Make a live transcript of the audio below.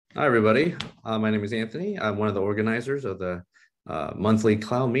Hi, everybody. My name is Anthony. I'm one of the organizers of the monthly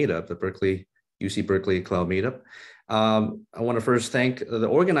cloud meetup, the UC Berkeley Cloud Meetup. I want to first thank the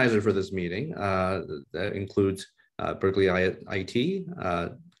organizer for this meeting. That includes Berkeley IT,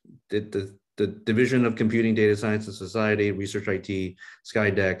 the Division of Computing, Data Science and Society, Research IT,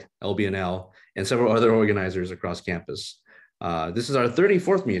 Skydeck, LBNL, and several other organizers across campus. This is our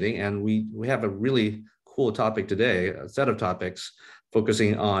 34th meeting, and we have a really cool topic today, a set of topics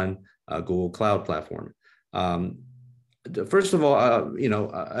focusing on Google Cloud Platform. First of all,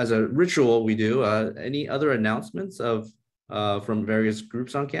 as a ritual, we do any other announcements from various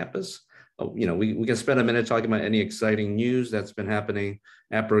groups on campus. We can spend a minute talking about any exciting news that's been happening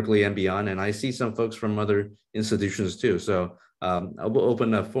at Berkeley and beyond. And I see some folks from other institutions too. So I will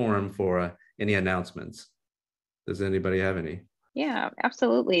open a forum for any announcements. Does anybody have any? Yeah,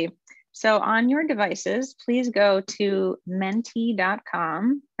 absolutely. So on your devices, please go to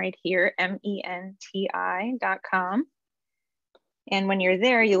menti.com right here, menti.com. And when you're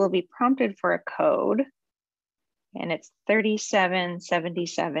there, you will be prompted for a code, and it's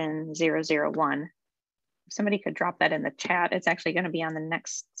 3777001. If somebody could drop that in the chat, it's actually going to be on the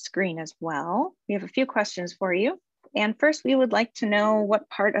next screen as well. We have a few questions for you. And first, we would like to know what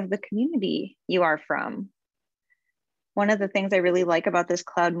part of the community you are from. One of the things I really like about this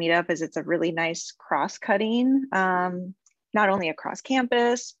cloud meetup is it's a really nice cross-cutting, not only across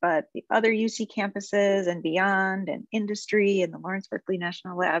campus, but the other UC campuses and beyond, and industry and the Lawrence Berkeley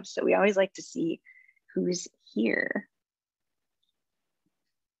National Labs. So we always like to see who's here.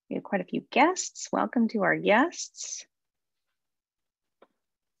 We have quite a few guests. Welcome to our guests.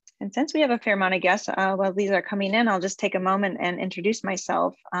 And since we have a fair amount of guests, while these are coming in, I'll just take a moment and introduce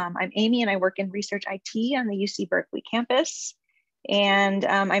myself. I'm Amy, and I work in Research IT on the UC Berkeley campus. And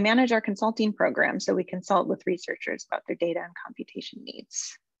I manage our consulting program. So we consult with researchers about their data and computation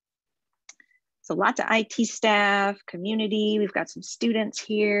needs. So lots of IT staff, community. We've got some students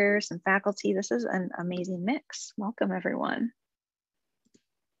here, some faculty. This is an amazing mix. Welcome, everyone.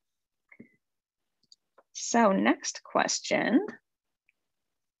 So next question.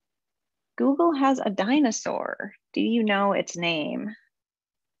 Google has a dinosaur. Do you know its name?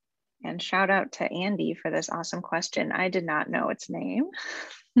 And shout out to Andy for this awesome question. I did not know its name.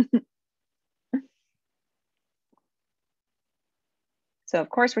 So of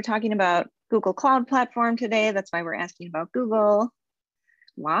course, we're talking about Google Cloud Platform today. That's why we're asking about Google.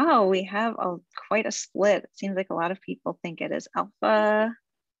 Wow, we have quite a split. It seems like a lot of people think it is Alpha,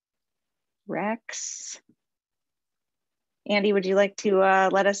 Rex. Andy, would you like to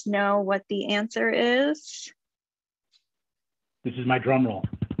let us know what the answer is? This is my drum roll.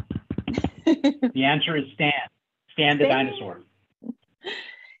 The answer is Stan. Stan the dinosaur.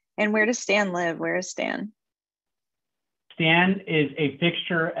 And where does Stan live? Where is Stan? Stan is a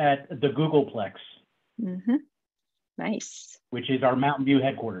fixture at the Googleplex. Mm-hmm. Nice. Which is our Mountain View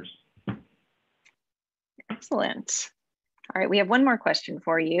headquarters. Excellent. All right, we have one more question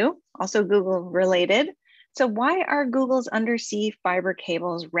for you, also Google related. So why are Google's undersea fiber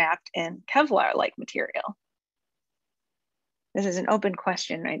cables wrapped in Kevlar-like material? This is an open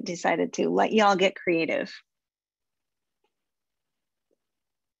question. I decided to let y'all get creative.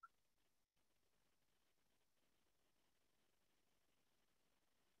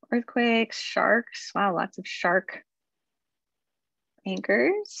 Earthquakes, sharks. Wow, lots of shark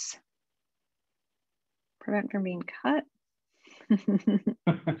anchors. Prevent from being cut.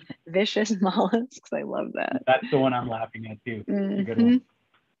 Vicious mollusks. I love that. That's the one I'm laughing at too. Mm-hmm. A good one.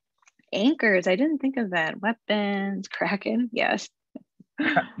 Anchors. I didn't think of that. Weapons, Kraken. Yes.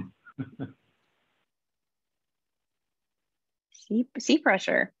 Sea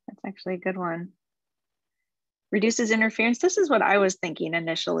pressure. That's actually a good one. Reduces interference. This is what I was thinking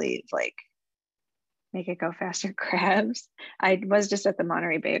initially, like make it go faster. Crabs. I was just at the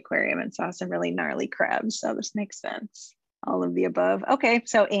Monterey Bay Aquarium and saw some really gnarly crabs. So this makes sense. All of the above. Okay,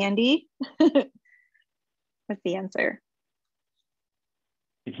 so Andy, what's the answer?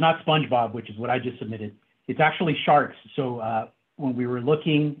 It's not SpongeBob, which is what I just submitted. It's actually sharks. So when we were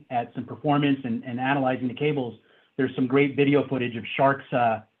looking at some performance and analyzing the cables, there's some great video footage of sharks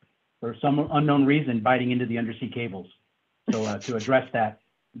for some unknown reason biting into the undersea cables. So to address that,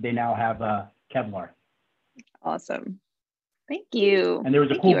 they now have Kevlar. Awesome. Thank you. And there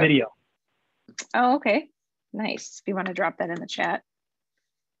was a cool video. Oh, okay. Nice. If you want to drop that in the chat,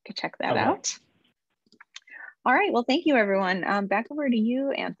 you can check that out. All right. Well, thank you, everyone. Back over to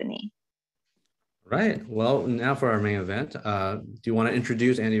you, Anthony. Right. Well, now for our main event. Do you want to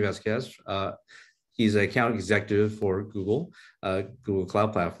introduce Andy Vasquez? He's an account executive for Google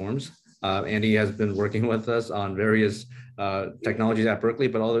Cloud Platforms. Andy has been working with us on various technologies at Berkeley,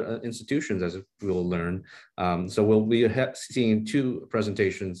 but other institutions, as we will learn. So we'll be seeing two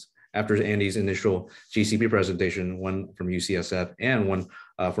presentations after Andy's initial GCP presentation, one from UCSF and one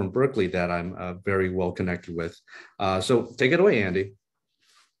from Berkeley that I'm very well connected with. So take it away, Andy.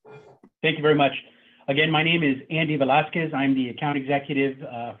 Thank you very much. Again, my name is Andy Velasquez. I'm the account executive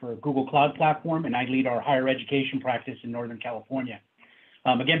for Google Cloud Platform, and I lead our higher education practice in Northern California.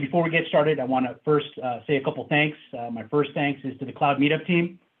 Again, before we get started, I want to first say a couple thanks. My first thanks is to the Cloud Meetup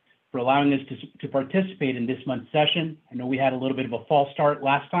team for allowing us to participate in this month's session. I know we had a little bit of a false start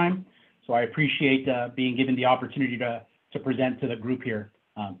last time, so I appreciate being given the opportunity to present to the group here.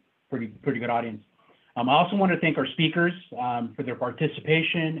 Pretty good audience. I also want to thank our speakers for their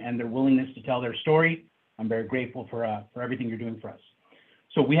participation and their willingness to tell their story. I'm very grateful for everything you're doing for us.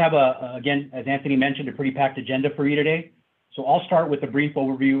 So we have, again, as Anthony mentioned, a pretty packed agenda for you today. So I'll start with a brief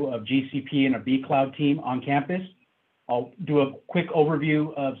overview of GCP and our vCloud team on campus. I'll do a quick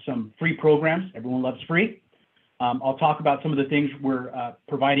overview of some free programs. Everyone loves free. I'll talk about some of the things we're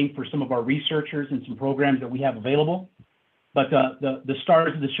providing for some of our researchers and some programs that we have available. But the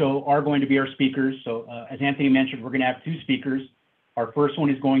stars of the show are going to be our speakers. So as Anthony mentioned, we're going to have two speakers. Our first one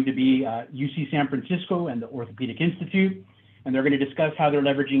is going to be UC San Francisco and the Orthopedic Institute, and they're going to discuss how they're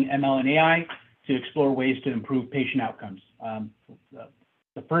leveraging ML and AI to explore ways to improve patient outcomes.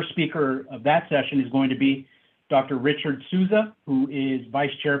 The first speaker of that session is going to be Dr. Richard Souza, who is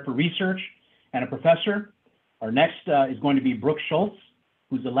Vice Chair for Research and a professor. Our next is going to be Brooke Schultz,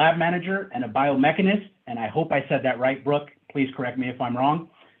 who's a lab manager and a biomechanist, and I hope I said that right, Brooke. Please correct me if I'm wrong.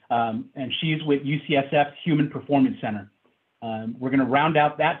 And she's with UCSF's Human Performance Center. We're going to round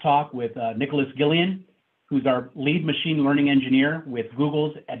out that talk with Nicholas Gillian, who's our lead machine learning engineer with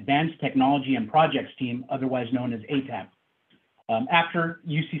Google's Advanced Technology and Projects team, otherwise known as ATAP. After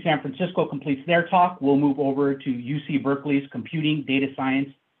UC San Francisco completes their talk, we'll move over to UC Berkeley's Computing, Data Science,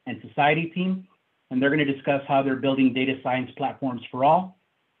 and Society team, and they're going to discuss how they're building data science platforms for all.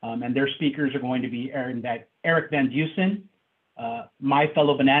 And their speakers are going to be Eric Van Dusen, my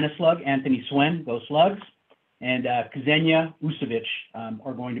fellow banana slug, Anthony Swen, go Slugs, and Ksenia Usovic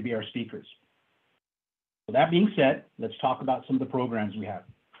are going to be our speakers. So that being said, let's talk about some of the programs we have.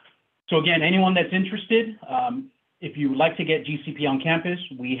 So again, anyone that's interested, if you would like to get GCP on campus,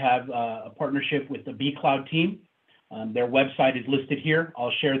 we have a partnership with the vCloud team. Their website is listed here.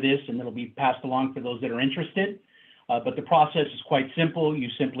 I'll share this and it'll be passed along for those that are interested. But the process is quite simple. You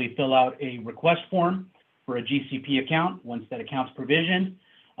simply fill out a request form for a GCP account. Once that account's provisioned,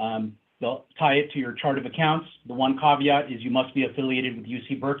 they'll tie it to your chart of accounts. The one caveat is you must be affiliated with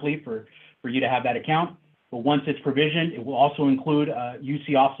UC Berkeley for you to have that account. But once it's provisioned, it will also include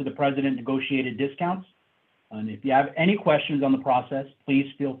UC Office of the President negotiated discounts. And if you have any questions on the process, please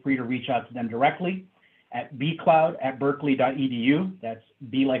feel free to reach out to them directly at bcloud@berkeley.edu. That's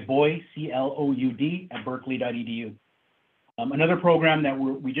B like boy, CLOUD at berkeley.edu. Another program that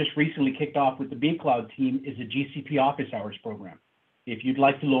we just recently kicked off with the vCloud team is a GCP Office Hours program. If you'd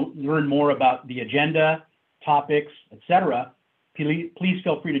like to learn more about the agenda, topics, etc., please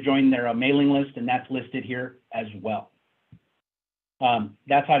feel free to join their mailing list, and that's listed here as well.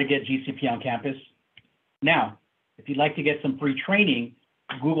 That's how to get GCP on campus. Now, if you'd like to get some free training,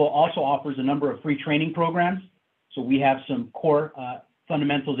 Google also offers a number of free training programs. So we have some core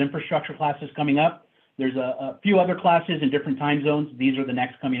fundamentals infrastructure classes coming up. There's a few other classes in different time zones. These are the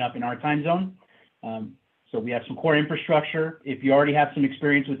next coming up in our time zone. So we have some core infrastructure. If you already have some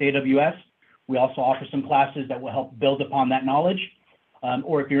experience with AWS, we also offer some classes that will help build upon that knowledge.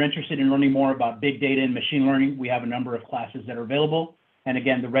 Or if you're interested in learning more about big data and machine learning, we have a number of classes that are available. And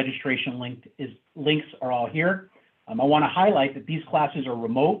again, the registration links are all here. I want to highlight that these classes are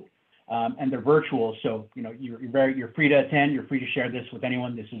remote and they're virtual. So you're free to attend. You're free to share this with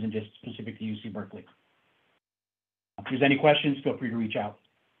anyone. This isn't just specific to UC Berkeley. If there's any questions, feel free to reach out.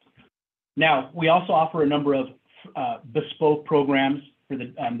 Now, we also offer a number of bespoke programs for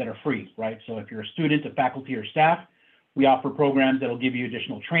that are free, right? So if you're a student, a faculty, or staff, we offer programs that will give you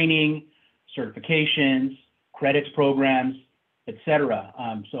additional training, certifications, credits programs, etc.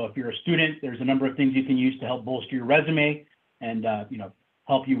 So if you're a student, there's a number of things you can use to help bolster your resume and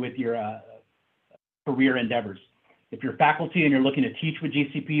help you with your career endeavors. If you're faculty and you're looking to teach with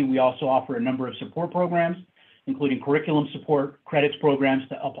GCP, we also offer a number of support programs, including curriculum support, credits programs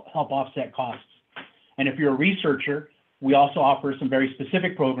to help offset costs. And if you're a researcher, we also offer some very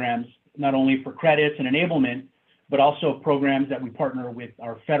specific programs, not only for credits and enablement, but also programs that we partner with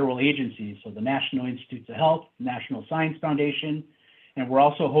our federal agencies, so the National Institutes of Health, National Science Foundation, and we're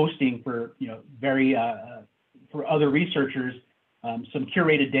also hosting for for other researchers some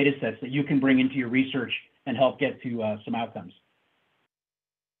curated data sets that you can bring into your research and help get to some outcomes.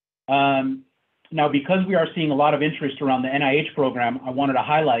 Now, because we are seeing a lot of interest around the NIH program, I wanted to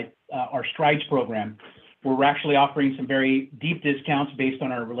highlight our STRIDES program, where we're actually offering some very deep discounts based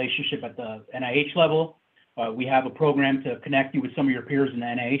on our relationship at the NIH level. We have a program to connect you with some of your peers in the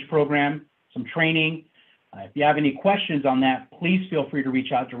NIH program, some training. If you have any questions on that, please feel free to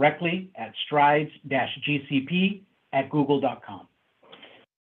reach out directly at strides-gcp@google.com.